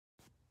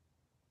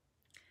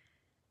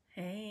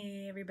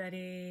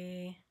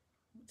everybody.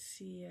 Let's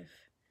see if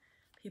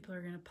people are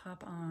going to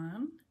pop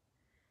on.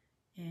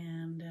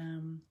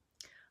 And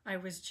I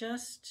was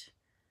just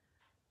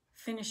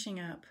finishing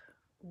up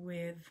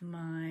with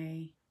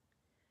my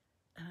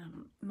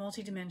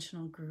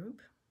multidimensional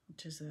group,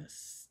 which is a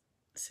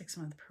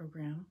 6-month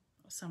program,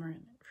 summer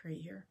for a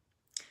year.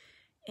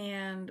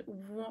 And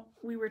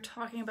we were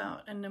talking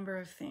about a number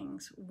of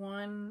things.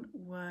 One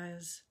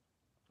was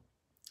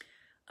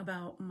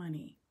about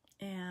money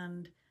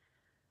and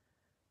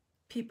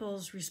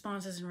people's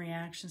responses and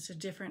reactions to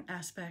different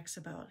aspects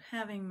about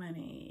having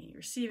money,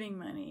 receiving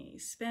money,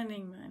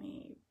 spending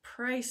money,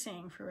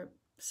 pricing for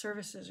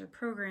services or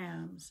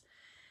programs,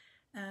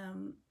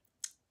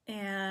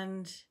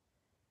 and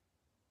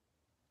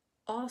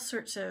all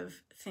sorts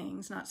of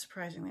things, not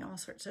surprisingly, all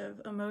sorts of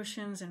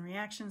emotions and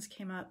reactions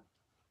came up.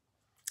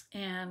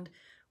 And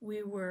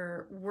we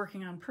were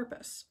working on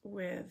purpose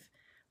with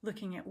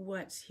looking at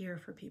what's here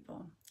for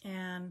people.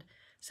 And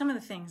some of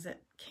the things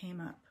that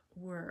came up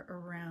were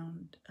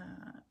around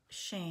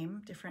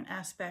shame, different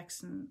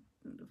aspects and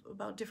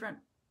about different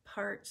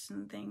parts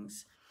and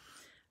things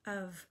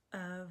of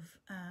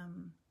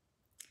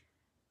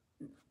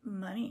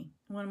money.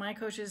 One of my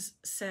coaches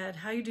said,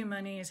 how you do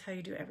money is how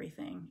you do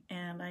everything.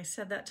 And I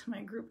said that to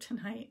my group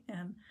tonight,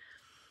 and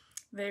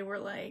they were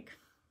like,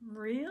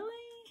 really?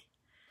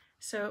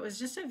 So it was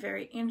just a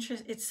very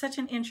it's such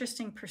an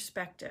interesting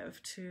perspective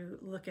to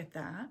look at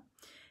that.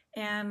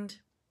 And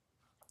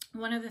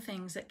one of the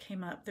things that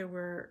came up, there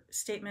were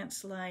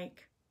statements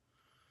like,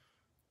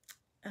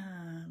 I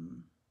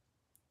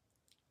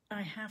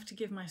have to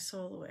give my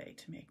soul away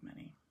to make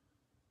money.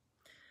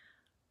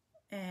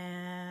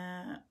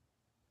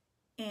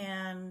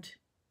 And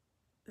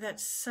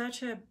that's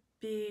such a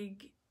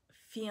big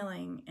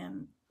feeling,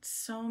 and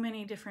so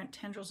many different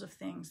tendrils of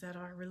things that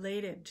are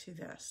related to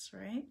this,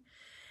 right?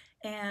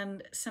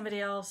 And somebody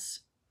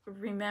else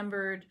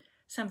remembered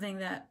something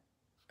that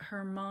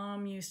her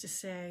mom used to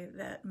say,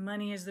 that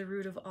money is the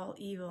root of all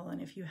evil,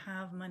 and if you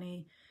have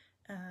money,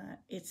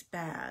 it's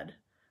bad.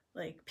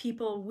 Like,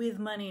 people with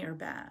money are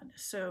bad.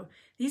 So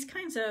these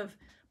kinds of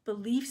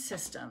belief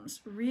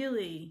systems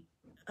really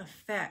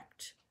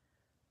affect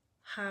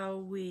how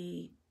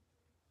we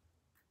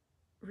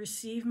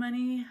receive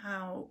money,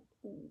 how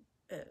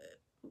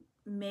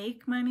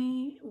make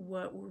money,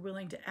 what we're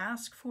willing to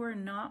ask for,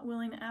 not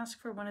willing to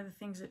ask for. One of the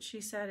things that she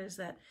said is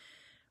that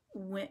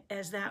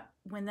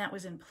when that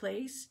was in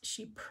place,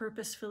 she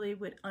purposefully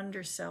would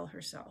undersell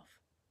herself.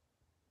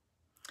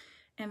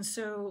 And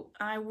so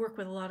I work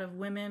with a lot of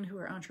women who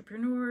are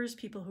entrepreneurs,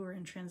 people who are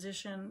in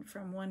transition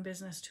from one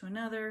business to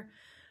another,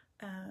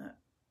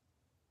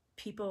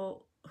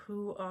 people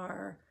who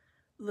are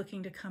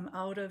looking to come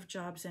out of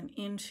jobs and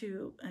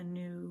into a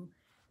new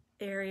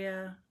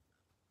area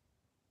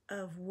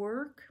of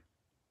work.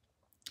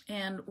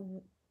 And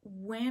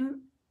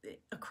when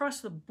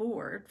across the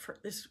board,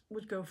 this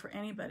would go for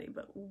anybody,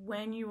 but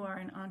when you are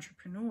an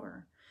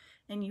entrepreneur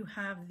and you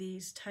have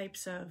these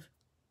types of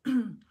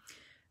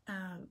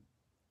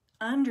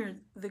under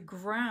the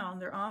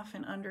ground, they're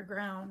often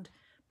underground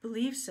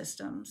belief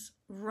systems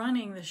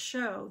running the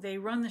show. They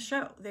run the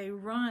show. They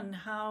run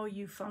how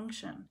you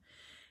function.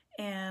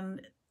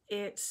 And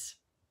it's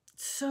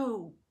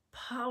so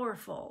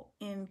powerful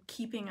in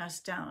keeping us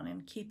down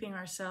and keeping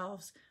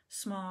ourselves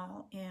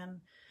small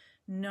and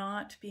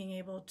not being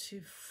able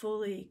to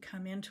fully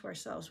come into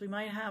ourselves. We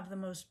might have the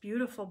most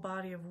beautiful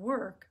body of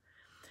work,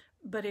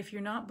 but if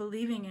you're not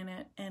believing in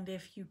it, and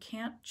if you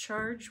can't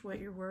charge what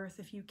you're worth,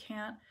 if you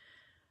can't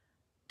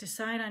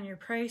decide on your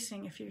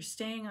pricing, if you're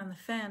staying on the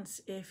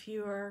fence, if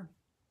you're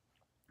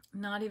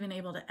not even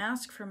able to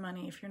ask for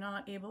money, if you're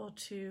not able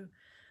to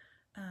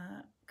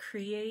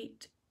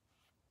create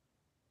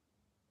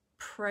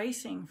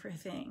pricing for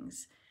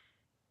things,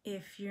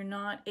 if you're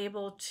not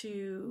able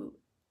to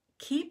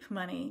keep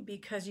money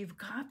because you've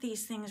got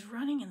these things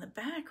running in the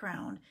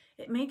background,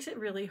 it makes it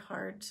really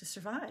hard to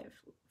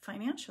survive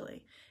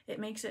financially. It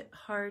makes it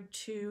hard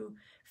to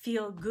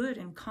feel good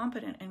and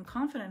competent and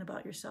confident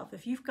about yourself.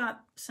 If you've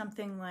got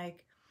something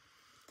like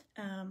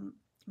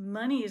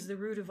money is the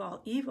root of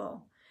all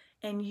evil,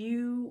 and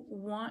you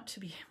want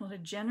to be able to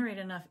generate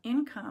enough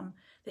income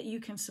that you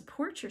can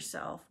support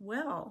yourself,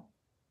 well,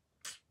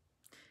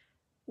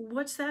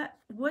 what's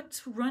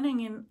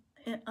running in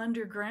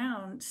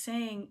underground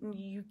saying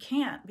you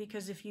can't?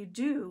 Because if you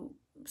do,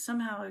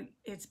 somehow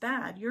it's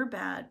bad, you're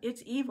bad,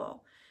 it's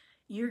evil.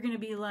 You're going to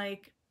be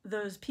like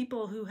those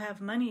people who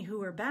have money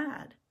who are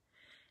bad.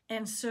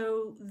 And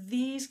so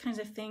these kinds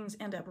of things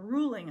end up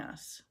ruling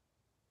us,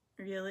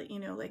 really,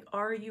 like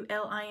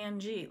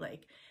ruling,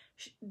 like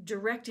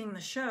directing the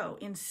show,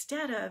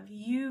 instead of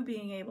you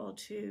being able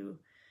to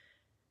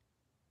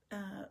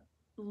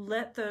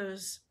let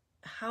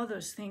how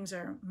those things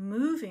are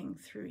moving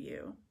through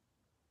you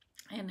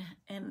and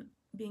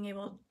being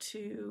able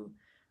to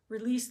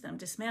release them,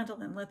 dismantle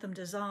them, let them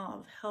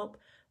dissolve, help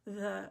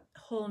the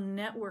whole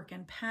network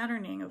and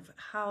patterning of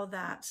how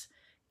that's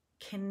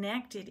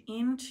connected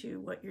into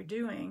what you're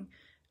doing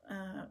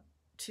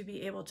to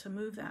be able to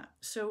move that.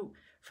 So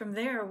from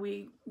there,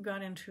 we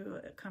got into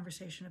a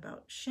conversation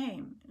about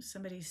shame.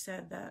 Somebody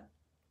said that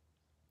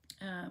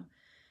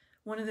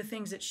one of the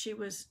things that she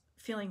was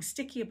feeling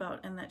sticky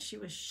about and that she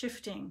was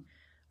shifting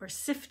or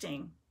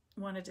sifting,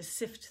 wanted to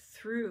sift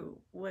through,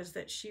 was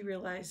that she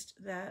realized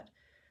that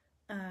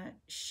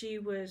she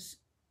was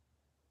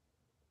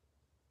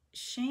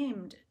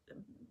shamed,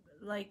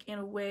 like in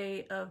a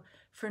way of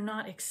for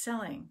not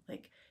excelling.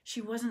 Like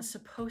she wasn't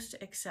supposed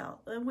to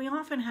excel. We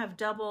often have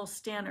double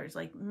standards,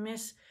 like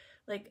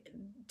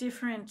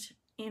different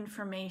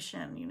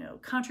information, you know,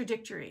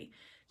 contradictory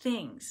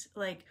things.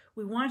 Like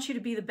we want you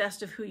to be the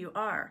best of who you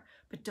are,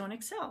 but don't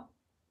excel.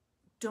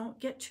 Don't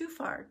get too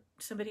far.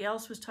 Somebody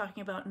else was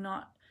talking about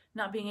not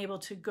being able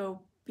to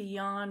go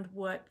beyond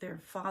what their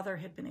father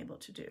had been able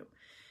to do.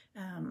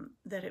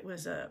 That it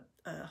was a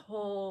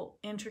whole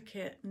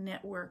intricate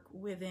network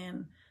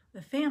within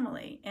the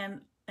family.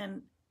 And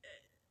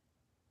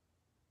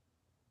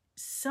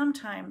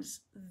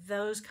sometimes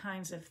those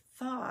kinds of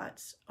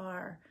thoughts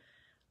are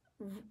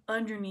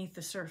underneath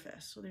the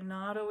surface. So they're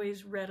not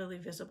always readily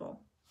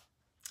visible.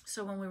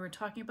 So when we were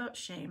talking about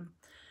shame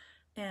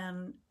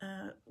and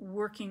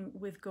working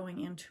with going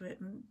into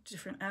it and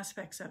different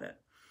aspects of it,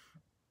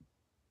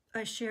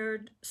 I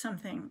shared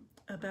something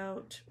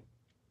about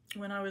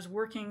when I was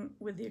working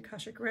with the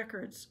Akashic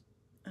Records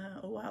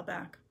a while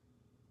back.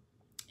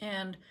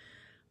 And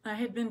I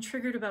had been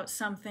triggered about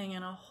something,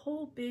 and a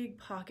whole big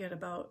pocket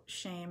about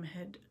shame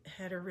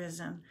had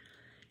arisen.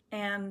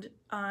 And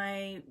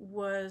I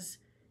was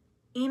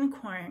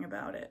inquiring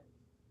about it.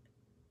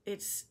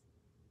 It's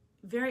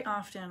very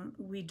often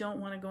we don't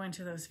want to go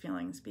into those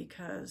feelings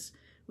because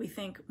we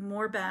think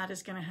more bad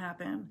is going to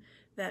happen,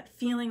 that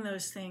feeling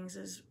those things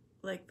is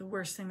like the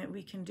worst thing that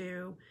we can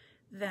do,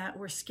 that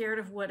we're scared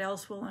of what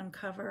else will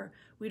uncover.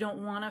 We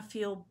don't want to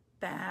feel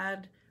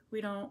bad.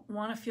 We don't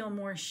want to feel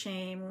more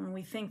shame when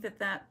we think that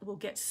that will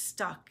get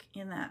stuck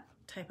in that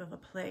type of a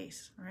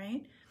place,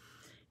 right?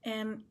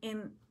 And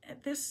in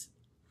this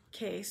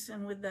case,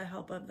 and with the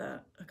help of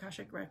the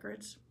Akashic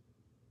Records,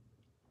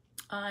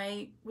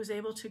 I was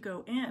able to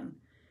go in.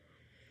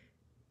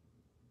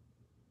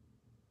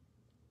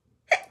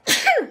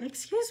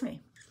 Excuse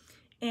me.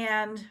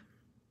 And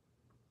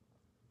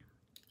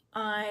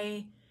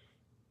I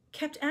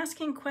kept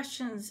asking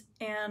questions,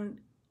 and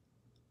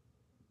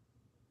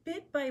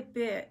bit by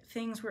bit,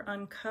 things were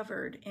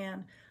uncovered,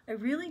 and I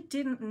really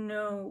didn't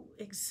know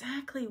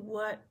exactly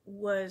what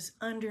was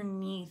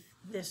underneath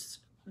this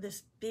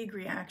big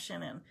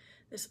reaction and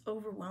this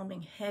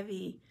overwhelming,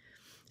 heavy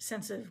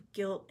sense of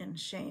guilt and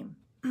shame.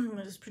 It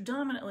was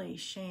predominantly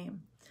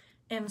shame.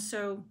 And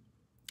so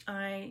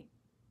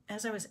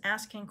as I was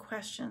asking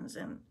questions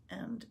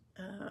and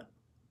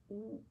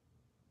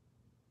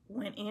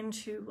went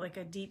into like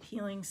a deep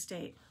healing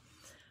state,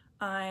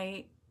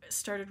 I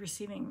started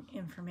receiving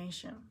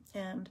information.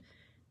 And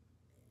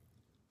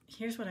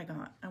here's what I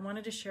got. I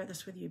wanted to share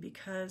this with you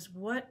because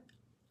what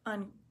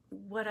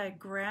I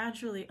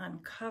gradually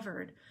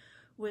uncovered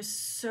was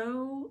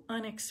so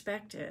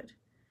unexpected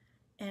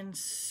and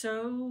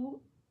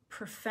so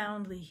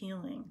profoundly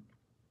healing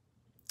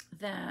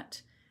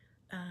that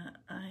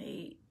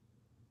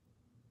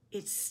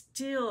it's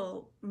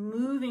still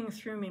moving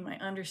through me, my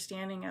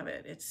understanding of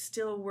it. It's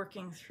still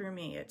working through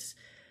me. It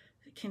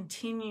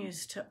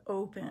continues to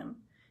open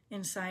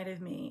inside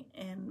of me,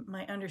 and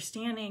my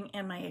understanding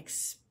and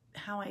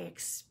how I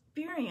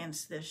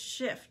experience this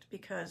shift,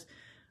 because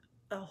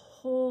a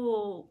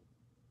whole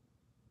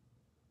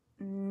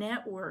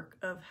network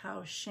of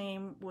how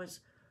shame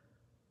was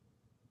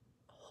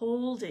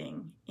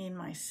holding in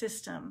my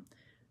system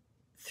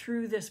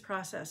through this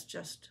process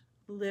just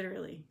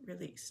literally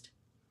released.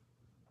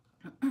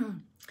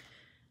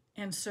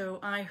 And so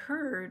I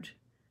heard,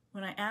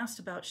 when I asked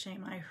about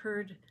shame, I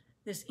heard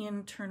this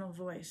internal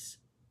voice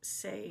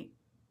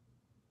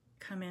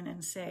come in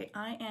and say,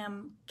 I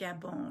am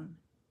Gabon.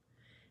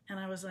 And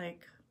I was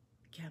like,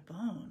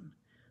 Gabon?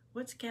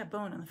 What's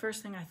Gabon? And the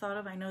first thing I thought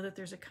of, I know that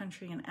there's a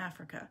country in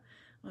Africa.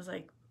 I was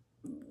like,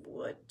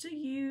 what do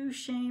you,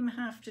 shame,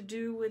 have to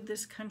do with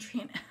this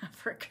country in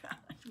Africa?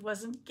 I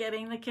wasn't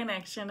getting the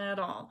connection at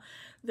all.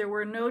 There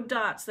were no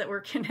dots that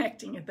were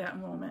connecting at that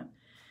moment.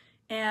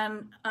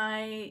 And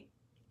I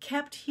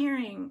kept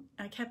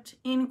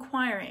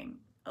inquiring.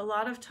 A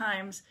lot of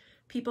times,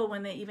 people,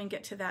 when they even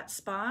get to that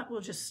spot,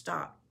 will just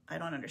stop. I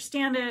don't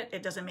understand it.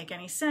 It doesn't make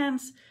any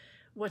sense.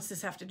 What's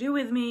this have to do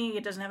with me?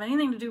 It doesn't have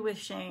anything to do with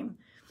shame.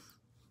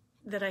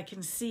 That I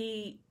can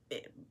see,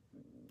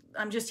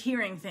 I'm just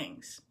hearing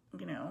things,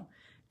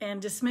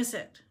 and dismiss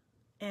it.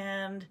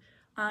 And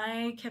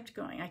I kept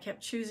going. I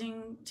kept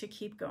choosing to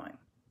keep going.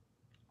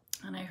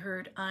 And I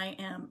heard, I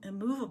am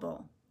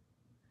immovable.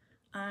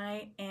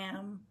 I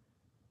am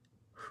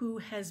who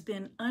has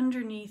been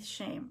underneath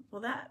shame.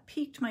 Well, that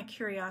piqued my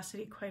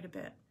curiosity quite a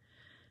bit.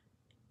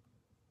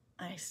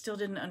 I still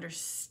didn't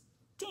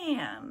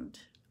understand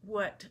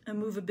what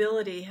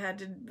immovability had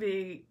to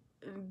be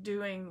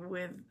doing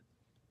with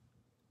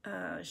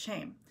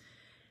shame.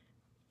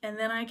 And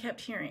then I kept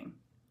hearing,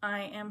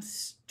 I am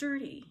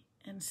sturdy.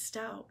 and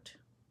stout,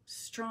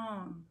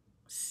 strong,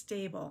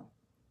 stable,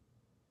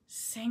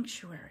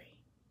 sanctuary,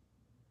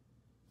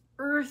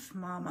 earth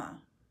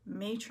mama,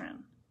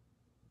 matron.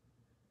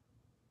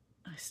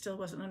 I still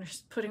wasn't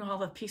putting all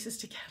the pieces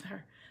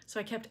together, so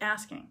I kept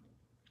asking.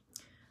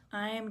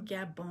 I am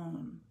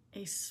Gabon,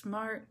 a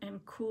smart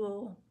and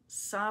cool,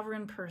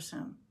 sovereign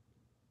person.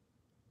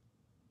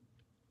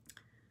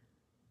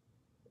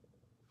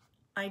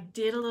 I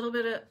did a little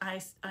bit of, I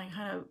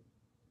kind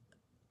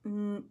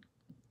of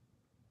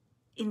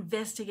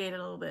investigated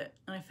a little bit,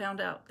 and I found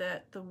out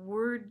that the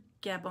word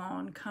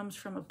Gabon comes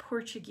from a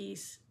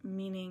Portuguese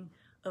meaning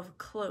of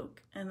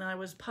cloak. And I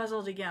was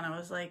puzzled again. I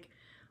was like,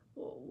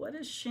 well, what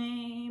is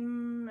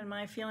shame and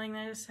my feeling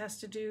this has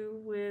to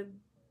do with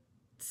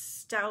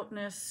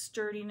stoutness,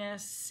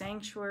 sturdiness,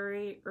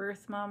 sanctuary,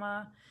 earth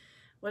mama?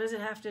 What does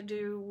it have to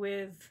do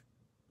with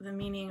the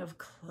meaning of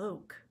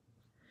cloak?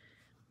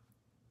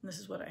 And this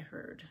is what I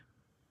heard.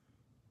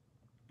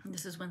 And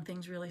this is when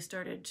things really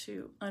started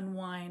to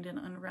unwind and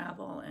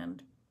unravel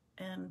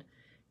and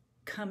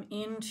come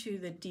into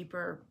the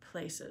deeper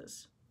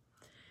places.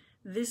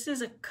 This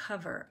is a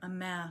cover, a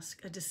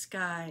mask, a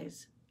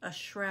disguise, a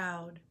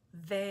shroud,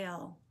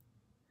 veil,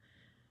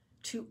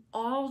 to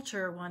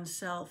alter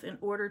oneself in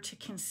order to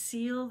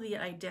conceal the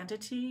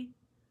identity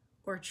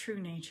or true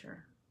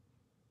nature.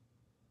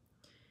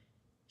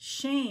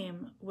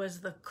 Shame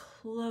was the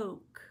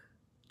cloak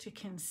to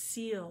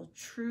conceal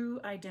true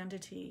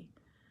identity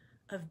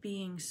of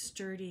being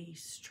sturdy,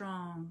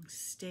 strong,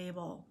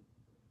 stable,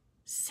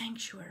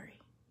 sanctuary,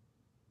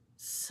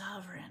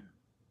 sovereign,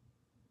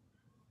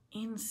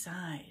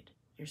 inside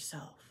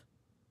yourself.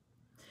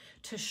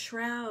 To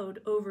shroud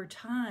over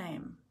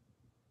time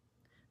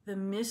the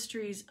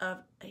mysteries of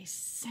a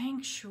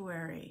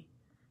sanctuary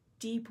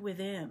deep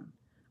within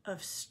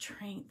of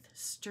strength,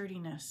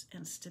 sturdiness,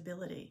 and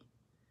stability.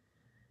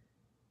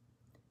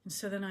 And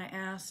so then I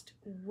asked,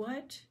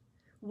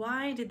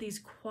 why did these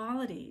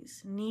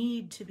qualities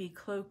need to be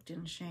cloaked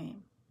in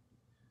shame?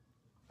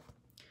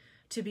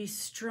 To be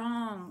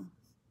strong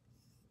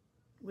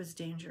was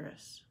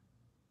dangerous.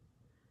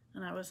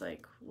 And I was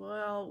like,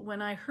 well,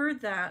 when I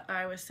heard that,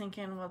 I was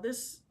thinking, well,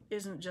 this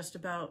isn't just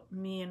about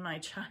me and my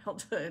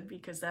childhood,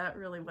 because that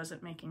really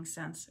wasn't making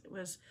sense.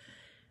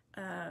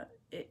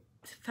 It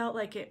felt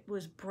like it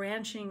was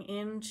branching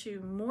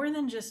into more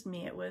than just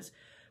me. It was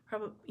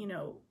probably,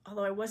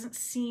 although I wasn't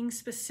seeing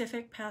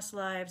specific past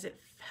lives, it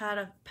had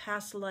a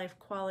past life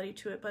quality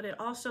to it, but it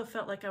also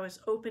felt like I was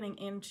opening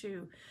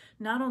into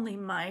not only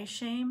my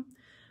shame,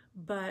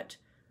 but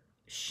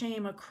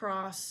shame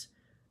across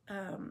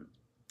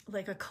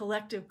like a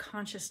collective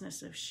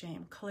consciousness of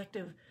shame,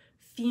 collective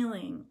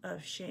feeling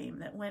of shame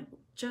that went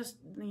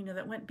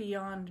that went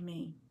beyond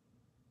me.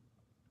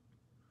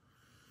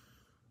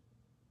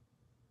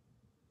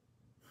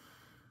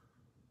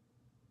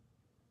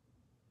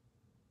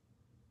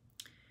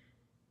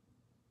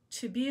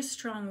 To be a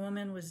strong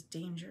woman was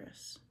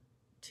dangerous.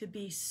 To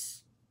be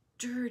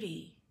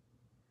sturdy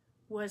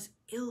was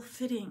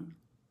ill-fitting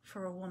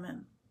for a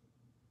woman.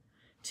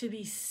 To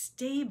be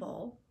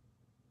stable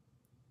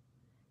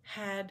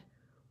had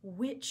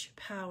witch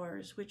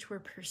powers which were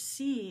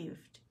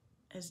perceived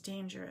as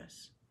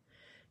dangerous.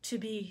 To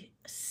be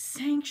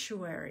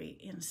sanctuary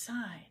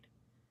inside,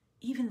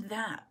 even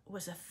that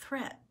was a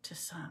threat to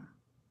some.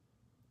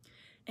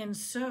 And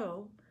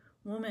so,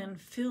 woman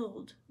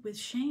filled with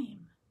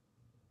shame,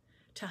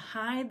 to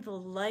hide the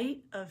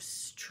light of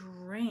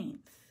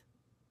strength,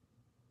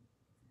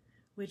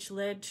 which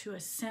led to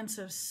a sense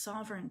of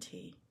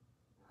sovereignty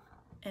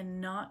and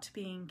not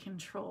being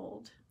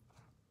controlled.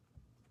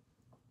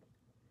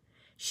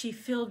 She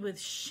filled with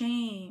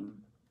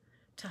shame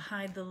to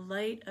hide the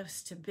light of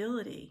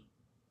stability,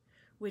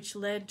 which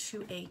led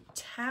to a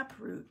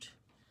taproot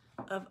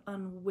of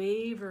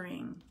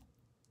unwavering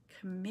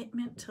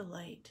commitment to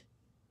light,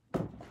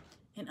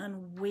 an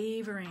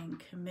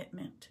unwavering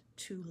commitment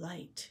to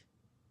light.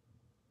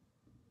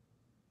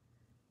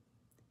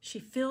 She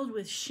filled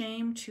with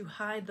shame to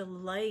hide the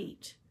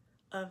light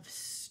of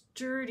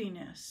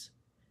sturdiness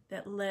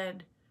that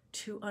led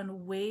to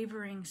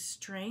unwavering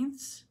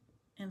strengths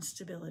and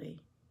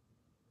stability.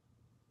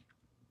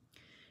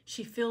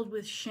 She filled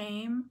with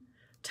shame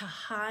to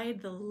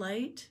hide the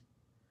light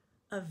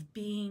of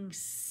being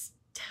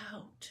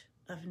stout,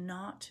 of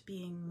not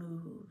being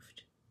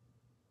moved,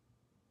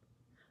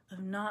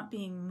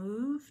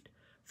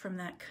 from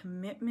that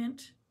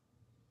commitment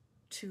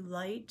to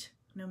light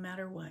no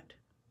matter what.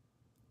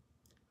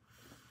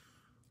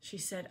 She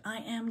said, I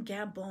am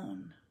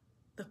Gabon,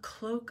 the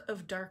cloak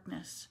of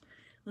darkness,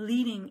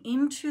 leading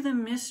into the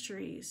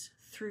mysteries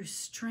through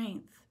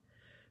strength,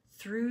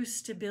 through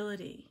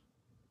stability,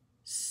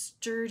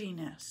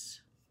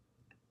 sturdiness,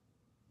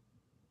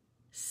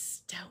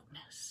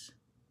 stoutness,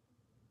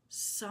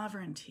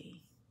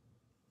 sovereignty.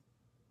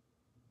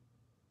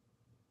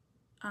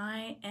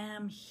 I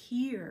am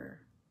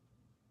here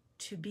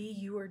to be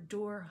your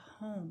door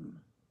home.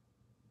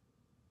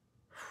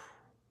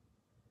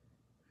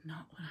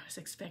 Not what I was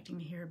expecting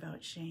to hear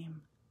about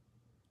shame.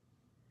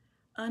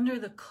 under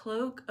the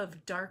cloak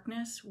of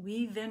darkness,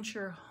 we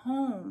venture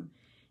home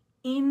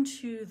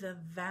into the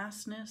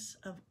vastness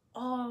of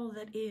all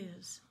that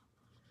is,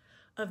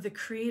 of the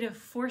creative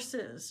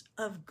forces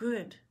of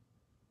good.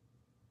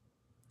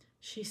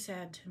 She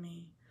said to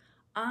me,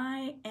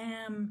 I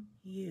am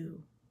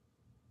you.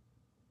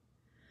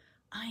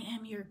 I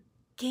am your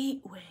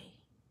gateway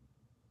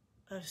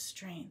of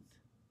strength.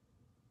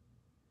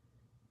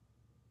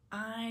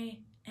 I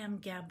am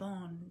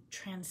Gabon,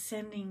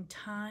 transcending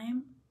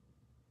time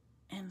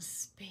and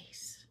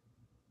space.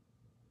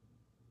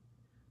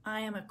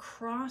 I am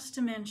across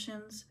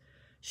dimensions,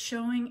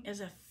 showing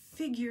as a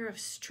figure of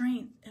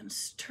strength and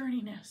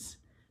sturdiness,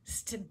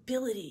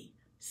 stability,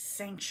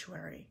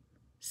 sanctuary,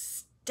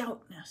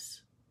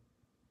 stoutness,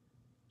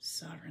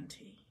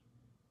 sovereignty.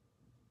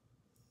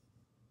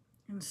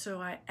 And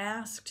so I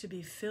ask to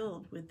be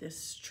filled with this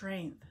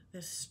strength,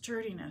 this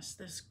sturdiness,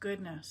 this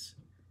goodness.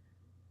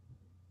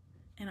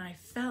 And I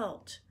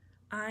felt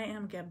I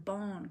am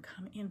Gabon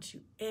come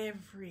into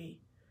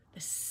the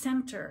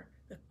center,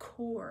 the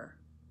core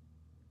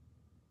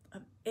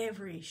of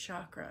every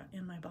chakra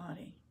in my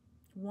body,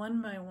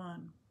 one by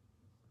one.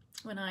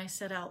 When I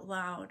said out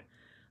loud,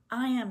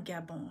 I am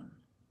Gabon,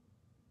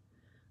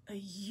 a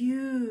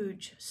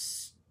huge,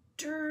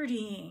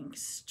 sturdying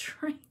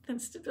strength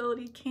and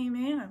stability came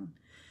in.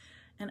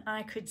 And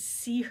I could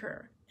see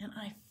her, and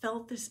I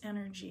felt this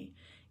energy.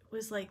 It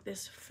was like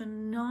this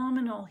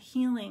phenomenal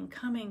healing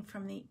coming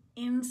from the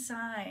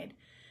inside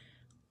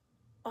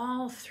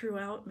all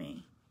throughout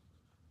me.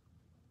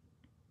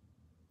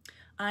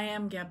 I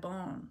am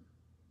Gabon,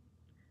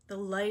 the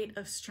light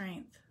of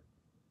strength.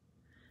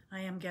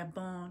 I am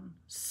Gabon,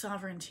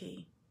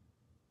 sovereignty.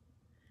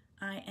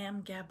 I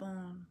am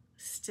Gabon,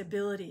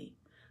 stability,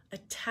 a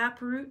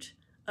taproot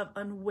of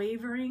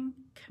unwavering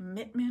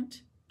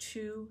commitment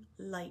to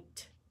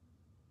light.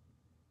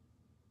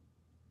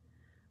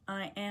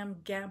 I am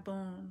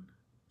Gabon,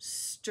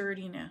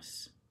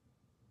 sturdiness,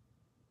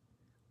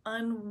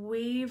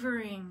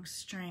 unwavering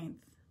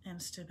strength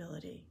and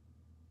stability.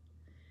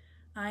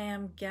 I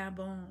am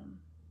Gabon,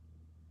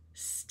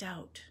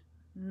 stout,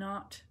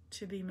 not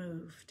to be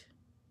moved.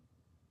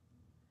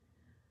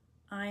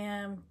 I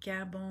am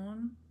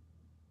Gabon,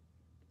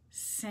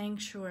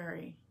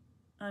 sanctuary,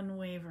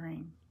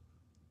 unwavering.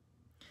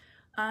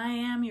 I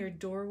am your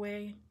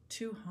doorway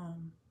to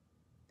home.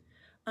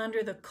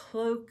 Under the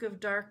cloak of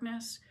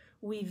darkness,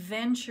 we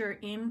venture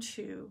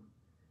into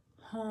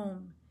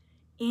home,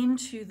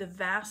 into the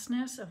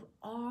vastness of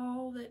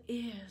all that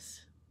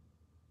is.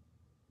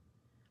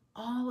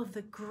 All of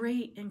the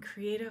great and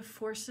creative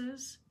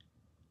forces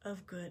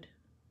of good.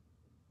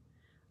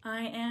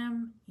 I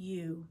am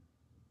you.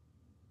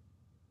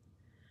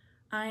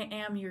 I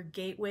am your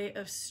gateway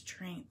of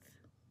strength,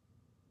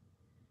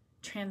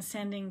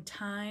 transcending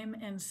time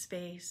and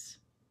space,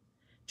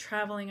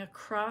 traveling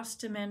across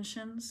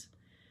dimensions,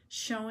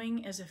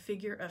 showing as a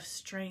figure of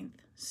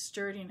strength,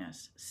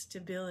 sturdiness,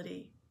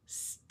 stability,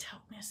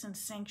 stoutness, and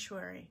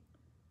sanctuary,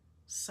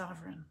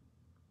 sovereign.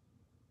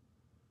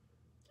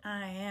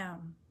 I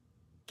am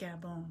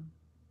Gabon.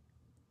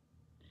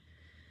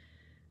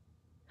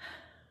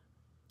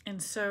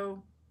 And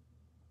so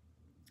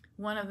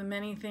one of the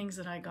many things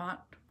that I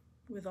got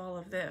with all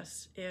of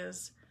this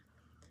is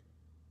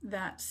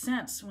that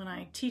sense. When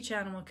I teach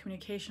animal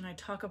communication, I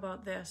talk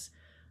about this,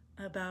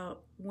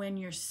 about when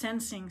you're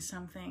sensing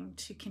something,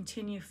 to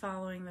continue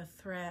following the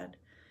thread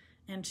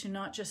and to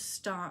not just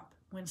stop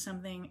when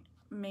something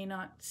may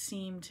not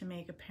seem to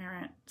make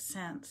apparent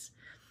sense.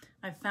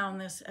 I've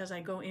found this as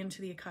I go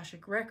into the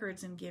Akashic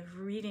Records and give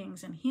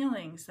readings and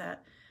healings,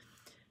 that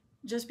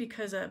just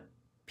because a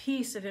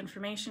piece of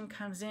information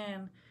comes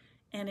in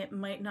and it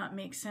might not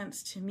make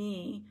sense to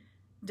me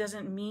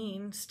doesn't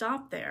mean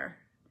stop there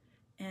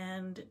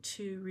and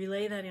to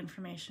relay that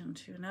information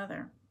to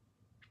another.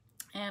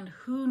 And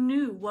who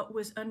knew what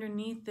was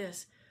underneath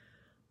this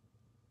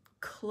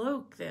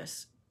cloak,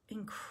 this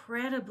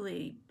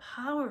incredibly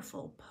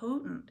powerful,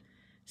 potent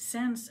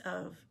sense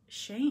of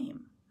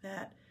shame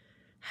that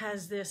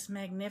has this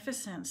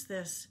magnificence,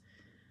 this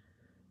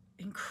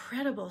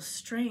incredible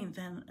strength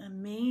and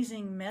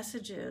amazing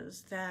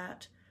messages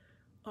that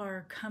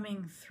are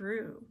coming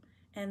through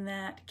and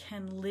that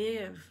can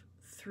live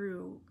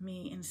through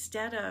me,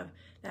 instead of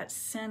that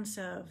sense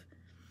of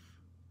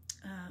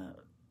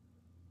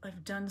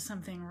I've done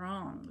something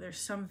wrong. There's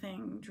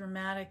something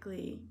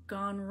dramatically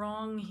gone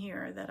wrong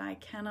here that I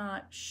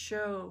cannot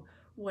show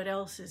what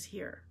else is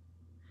here,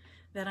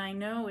 that I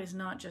know is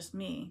not just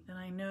me, that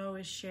I know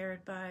is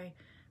shared by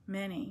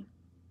many.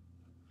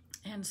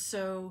 And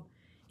so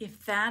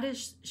if that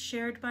is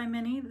shared by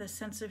many, the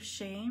sense of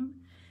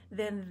shame,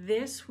 then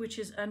this which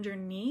is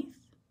underneath,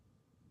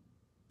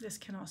 this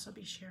can also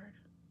be shared.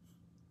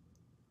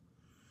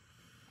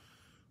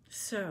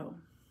 So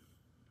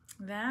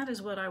that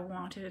is what I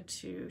wanted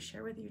to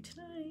share with you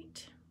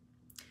tonight.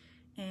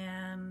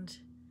 And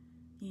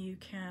you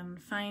can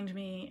find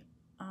me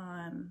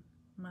on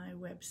my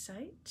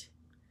website,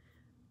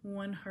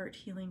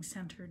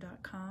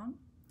 onehearthealingcenter.com.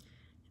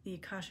 The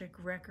Akashic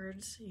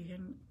Records, you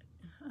can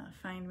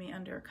find me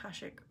under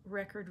Akashic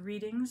Record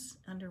Readings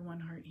under One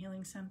Heart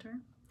Healing Center.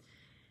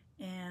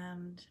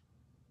 And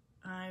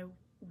I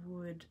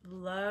would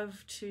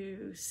love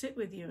to sit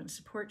with you and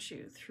support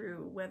you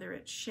through whether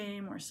it's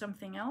shame or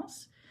something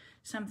else,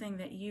 something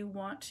that you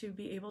want to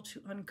be able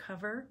to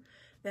uncover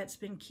that's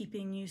been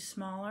keeping you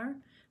smaller,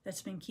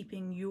 that's been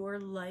keeping your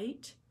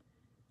light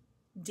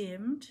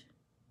dimmed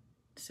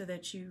so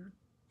that you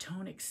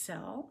don't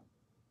excel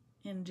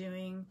in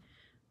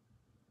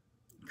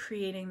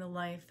creating the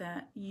life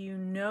that you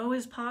know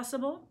is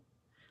possible.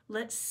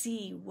 Let's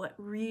see what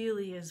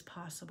really is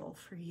possible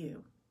for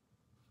you.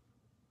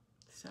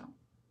 So,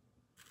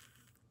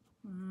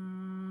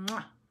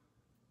 mwah.